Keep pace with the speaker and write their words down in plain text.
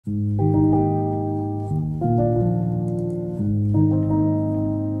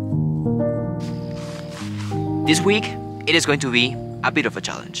This week, it is going to be a bit of a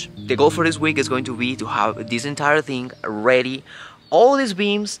challenge. The goal for this week is going to be to have this entire thing ready, all these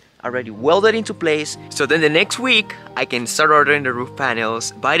beams already welded into place, so then the next week I can start ordering the roof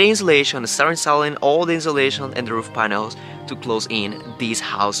panels, buy the insulation, start installing all the insulation and the roof panels to close in this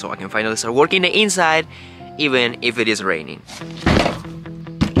house so I can finally start working the inside even if it is raining.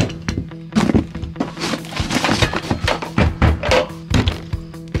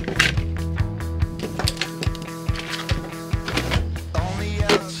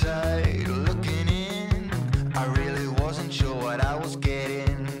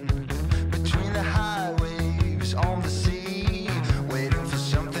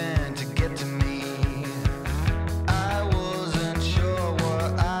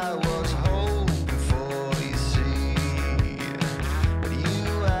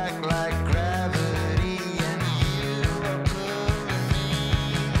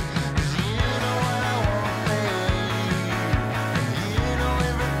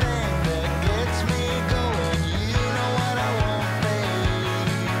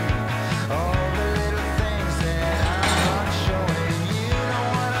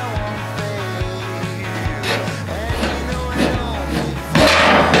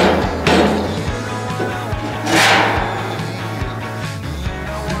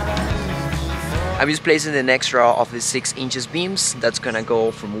 I'm just placing the next row of the 6 inches beams that's gonna go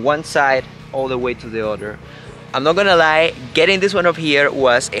from one side all the way to the other. I'm not gonna lie, getting this one up here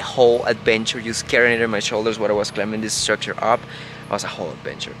was a whole adventure. Just carrying it on my shoulders while I was climbing this structure up was a whole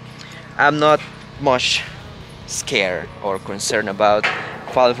adventure. I'm not much scared or concerned about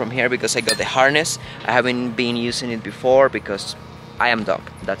falling from here because I got the harness. I haven't been using it before because I am dumb.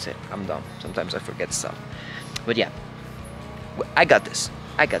 That's it, I'm dumb. Sometimes I forget stuff. But yeah, I got this.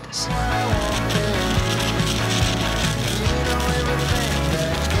 I got this.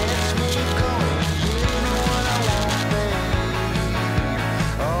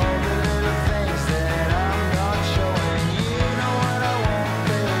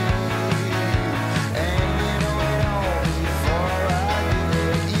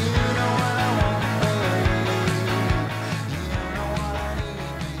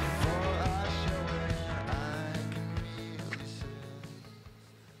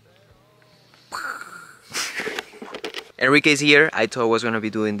 Enrique's here. I thought I was gonna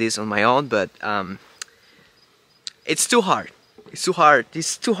be doing this on my own, but it's too hard. It's too hard.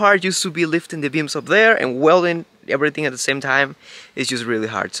 It's too hard just to be lifting the beams up there and welding everything at the same time. It's just really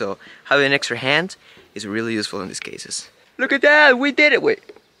hard. So having an extra hand is really useful in these cases. Look at that! We did it! Wait,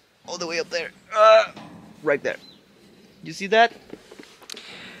 all the way up there. Right there. You see that?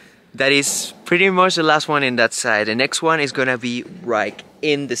 That is pretty much the last one in that side. The next one is gonna be right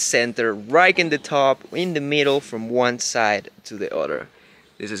in the center, right in the top, in the middle, from one side to the other.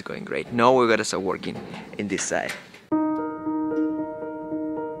 This is going great. Now we're gonna start working in this side.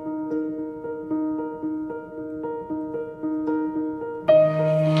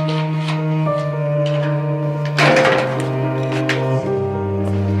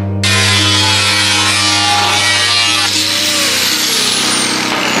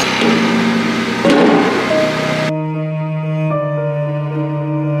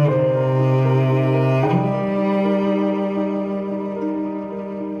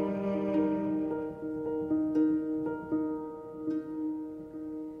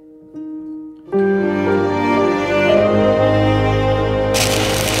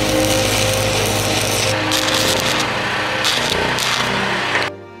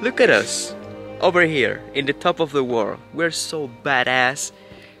 Look at us, over here, in the top of the world. We're so badass.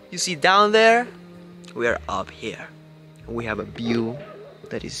 You see down there, we are up here. We have a view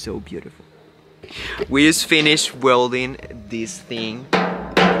that is so beautiful. We just finished welding this thing.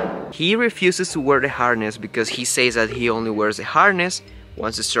 He refuses to wear the harness because he says that he only wears the harness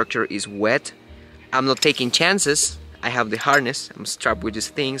once the structure is wet. I'm not taking chances. I have the harness, I'm strapped with this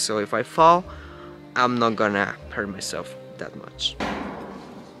thing, so if I fall, I'm not gonna hurt myself that much.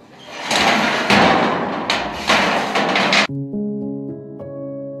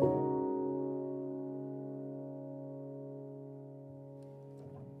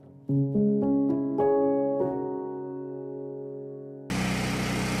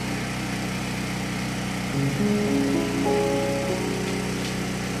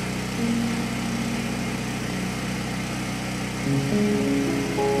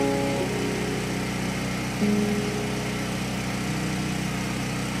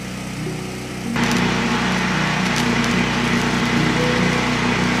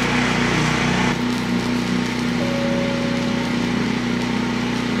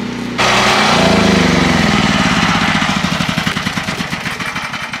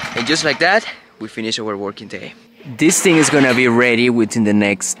 And just like that, we finish our working day. This thing is gonna be ready within the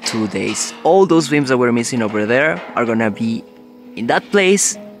next 2 days. All those beams that we're missing over there are gonna be in that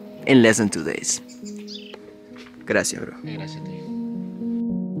place in less than 2 days. Gracias, bro. Gracias a ti.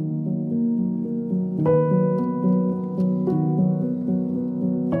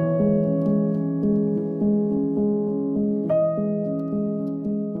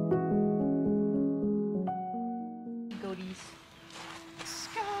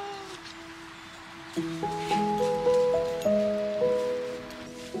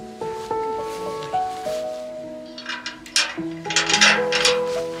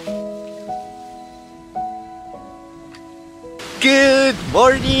 Good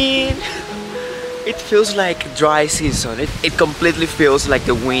morning! It feels like dry season. It completely feels like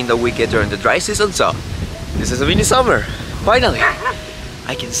the wind that we get during the dry season, so this is a mini summer. Finally,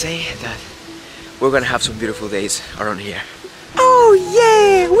 I can say that we're gonna have some beautiful days around here. Oh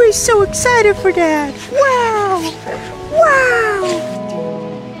yeah, we're so excited for that. Wow! Wow!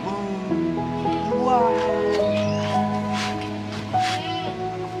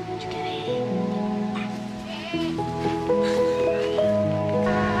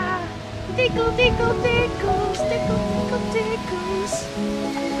 Tickle, tickle, tickles, tickle, tickle, tickles.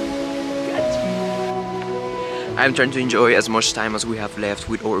 I'm trying to enjoy as much time as we have left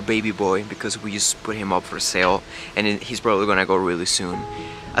with our baby boy because we just put him up for sale and he's probably gonna go really soon.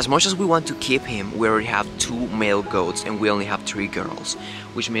 As much as we want to keep him, we already have 2 male goats and we only have 3 girls,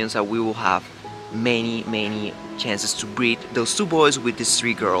 which means that we will have many chances to breed those 2 boys with these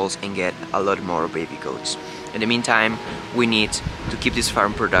 3 girls and get a lot more baby goats. In the meantime, we need to keep this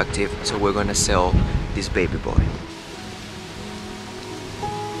farm productive, so we're gonna sell this baby boy.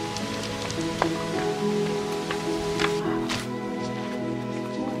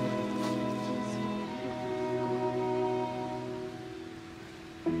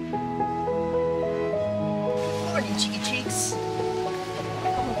 Morning, cheeky cheeks.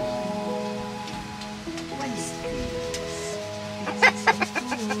 What is this?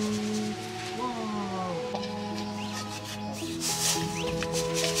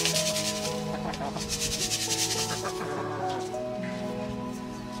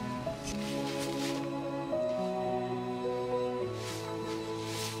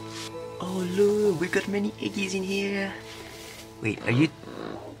 Oh look, we got many eggies in here. Wait, are you...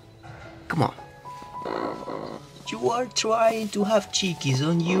 Come on. You are trying to have chickies,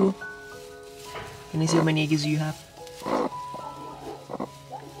 aren't you? Can I see how many eggs you have?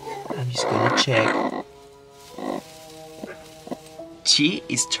 I'm just gonna check. She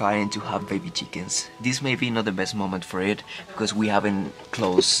is trying to have baby chickens. This may be not the best moment for it because we haven't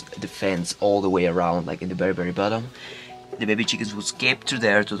closed the fence all the way around, like in the very bottom. The baby chickens will escape through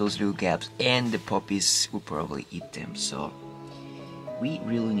there to those little gaps and the puppies will probably eat them. So we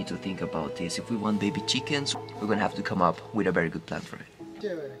really need to think about this. If we want baby chickens, we're gonna have to come up with a very good plan for it.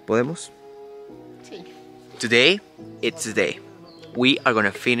 ¿Podemos? Sí. Today, it's the day. We are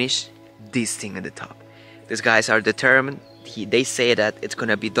gonna finish this thing at the top. These guys are determined. They say that it's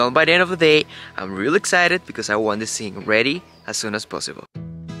gonna be done by the end of the day. I'm really excited because I want this thing ready as soon as possible.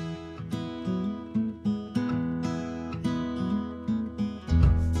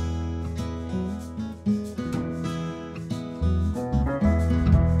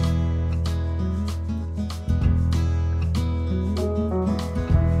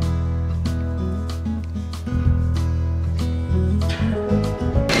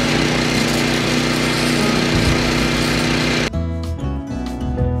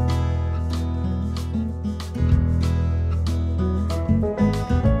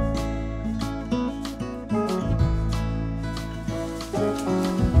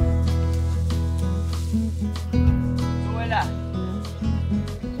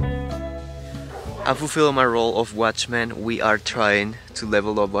 I'm fulfilling my role of watchman. We are trying to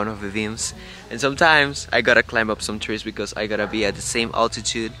level up one of the beams, and sometimes I gotta climb up some trees because I gotta be at the same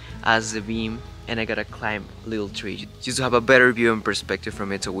altitude as the beam, and I gotta climb little trees just to have a better view and perspective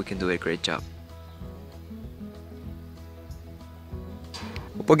from it so we can do a great job.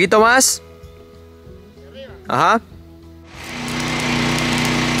 Un poquito más. Ajá.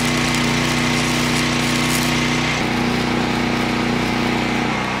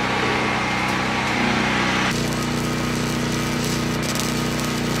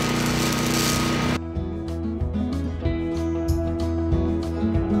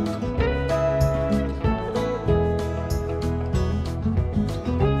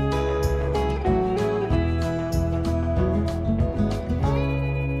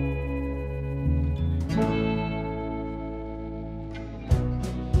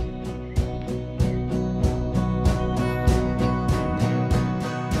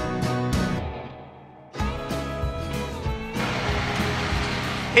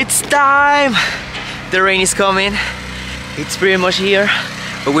 It's time! The rain is coming. It's pretty much here,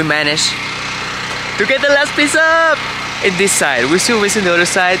 but we managed to get the last piece up in this side. We're still missing the other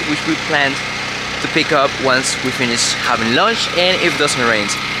side, which we planned to pick up once we finish having lunch and if it doesn't rain.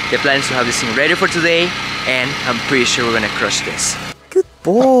 The plan is to have this thing ready for today, and I'm pretty sure we're gonna crush this. Good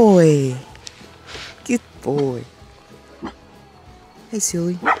boy. Good boy. Hey,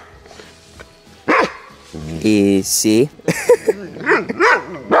 silly. Easy.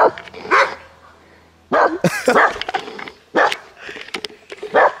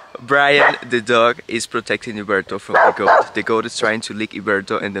 Brian, the dog, is protecting Iberto from the goat. The goat is trying to lick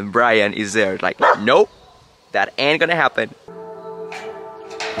Iberto, and then Brian is there like, nope, that ain't gonna happen.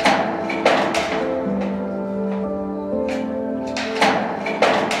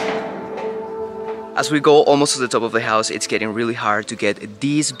 As we go almost to the top of the house, it's getting really hard to get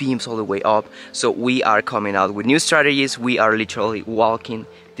these beams all the way up. So we are coming out with new strategies. We are literally walking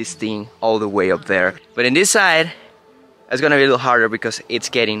this thing all the way up there. But in this side, it's gonna be a little harder because it's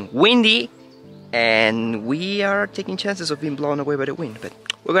getting windy and we are taking chances of being blown away by the wind, but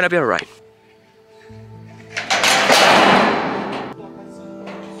we're gonna be alright.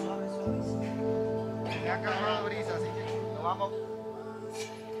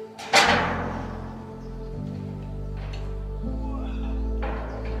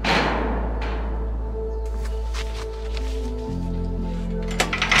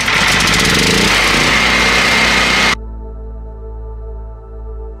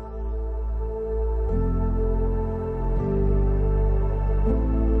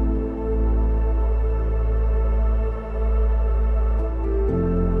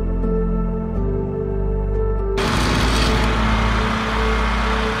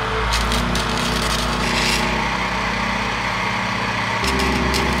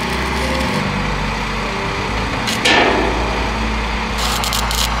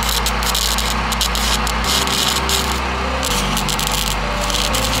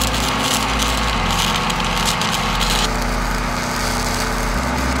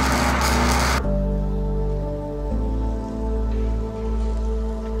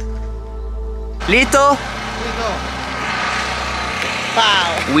 Lito?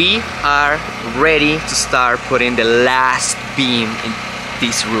 Wow. We are ready to start putting the last beam in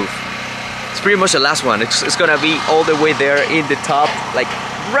this roof. It's pretty much the last one. It's gonna be all the way there in the top, like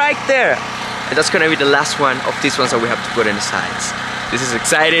right there. And that's gonna be the last one of these ones that we have to put in the sides. This is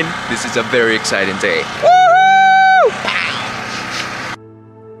exciting. This is a very exciting day. Woohoo!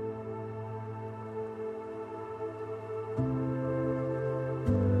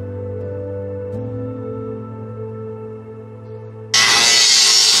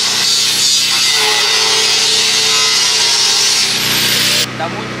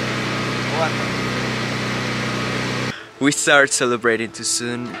 We start celebrating too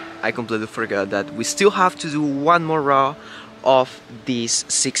soon. I completely forgot that we still have to do one more row of these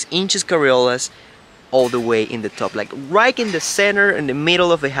 6 inches carriolas all the way in the top, like right in the center, in the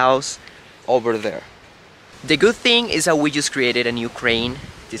middle of the house, over there. The good thing is that we just created a new crane.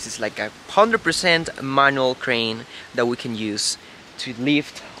 This is like a 100% manual crane that we can use to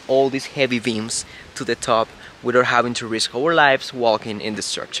lift all these heavy beams to the top without having to risk our lives walking in the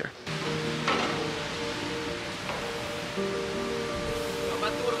structure.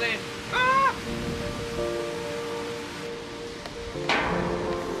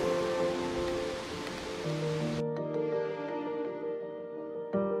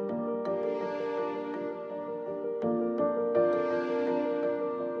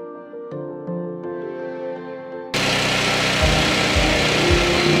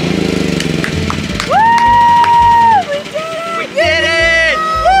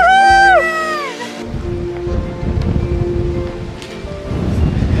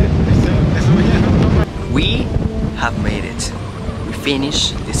 Have made it. We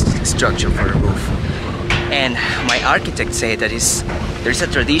finished this structure for the roof, and my architect said that there's a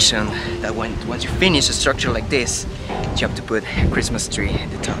tradition that once you finish a structure like this, you have to put a Christmas tree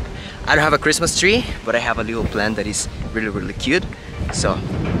at the top. I don't have a Christmas tree, but I have a little plant that is really cute. So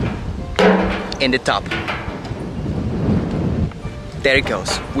in the top, there it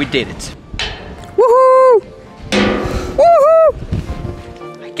goes. We did it. Woohoo! Woohoo!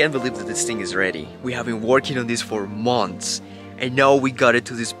 I can't believe that this thing is ready. We have been working on this for months, and now we got it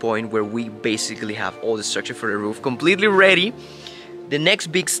to this point where we basically have all the structure for the roof completely ready. The next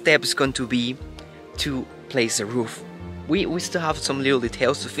big step is going to be to place the roof. We still have some little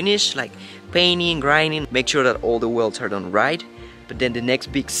details to finish, like painting, grinding, make sure that all the welds are done right. But then the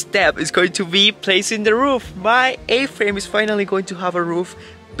next big step is going to be placing the roof. My A-frame is finally going to have a roof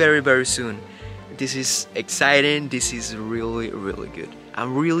very soon. This is exciting. This is really good.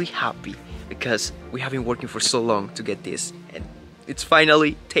 I'm really happy because we have been working for so long to get this, and it's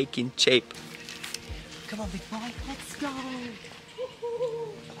finally taking shape. Come on, big boy, let's go!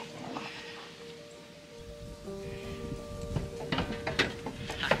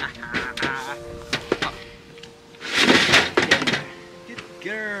 Good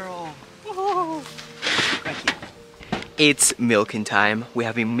girl! It's milking time. We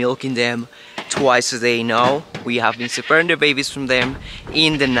have been milking them twice a day now. We have been separating the babies from them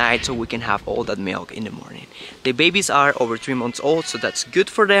in the night so we can have all that milk in the morning. The babies are over 3 months old, so that's good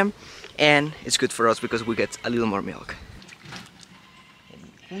for them, and it's good for us because we get a little more milk.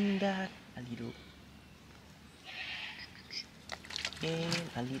 And clean that a little, and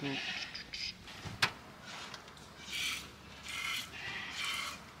a little.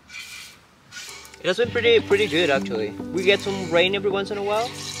 It has been pretty good actually. We get some rain every once in a while.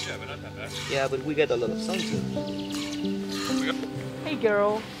 Yeah, but not that bad. Yeah, but we get a lot of sun too. Hey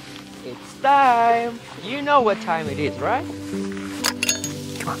girl, it's time. You know what time it is, right?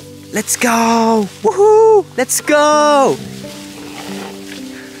 Come on, let's go! Woohoo! Let's go!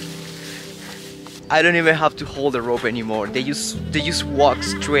 I don't even have to hold the rope anymore. They just walk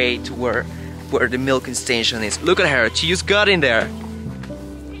straight to where the milking station is. Look at her, she just got in there.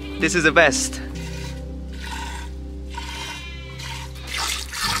 This is the best.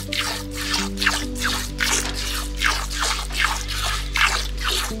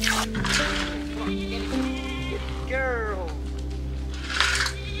 Girl.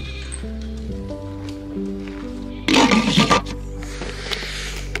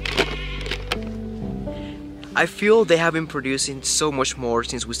 I feel they have been producing so much more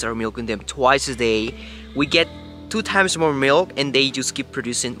since we started milking them twice a day. We get 2 times more milk and they just keep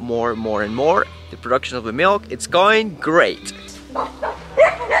producing more and more. The production of the milk, it's going great.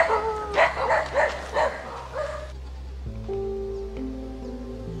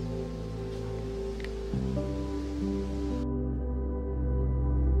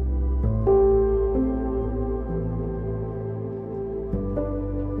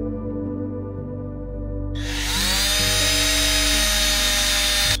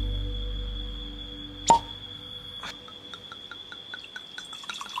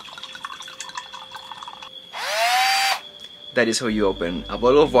 That is how you open a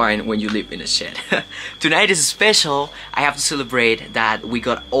bottle of wine when you live in a shed. Tonight is special. I have to celebrate that we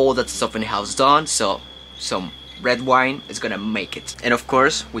got all that stuff in the house done, so some red wine is gonna make it. And of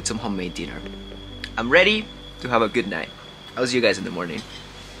course, with some homemade dinner. I'm ready to have a good night. I'll see you guys in the morning.